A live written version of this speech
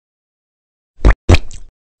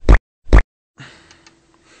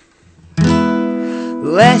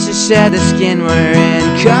Let's just share the skin we're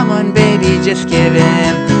in. Come on baby, just give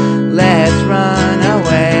in. Let's run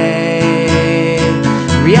away.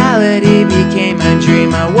 Reality became a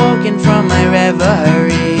dream, awoken from my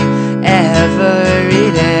reverie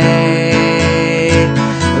every day.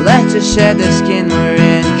 Let's just share the skin we're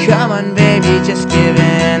in. Come on baby, just give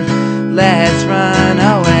in. Let's run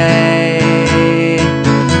away.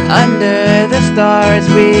 Under the stars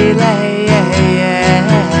we lay.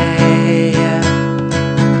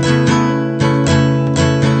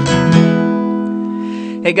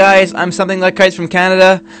 Hey guys, I'm Something Like Kites from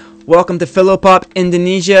Canada. Welcome to filoPOP,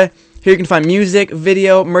 Indonesia. Here you can find music,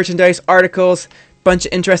 video, merchandise, articles, bunch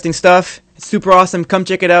of interesting stuff. It's super awesome. Come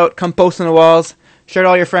check it out. Come post on the walls. Share it to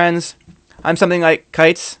all your friends. I'm Something Like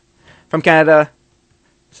Kites from Canada,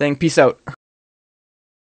 saying peace out.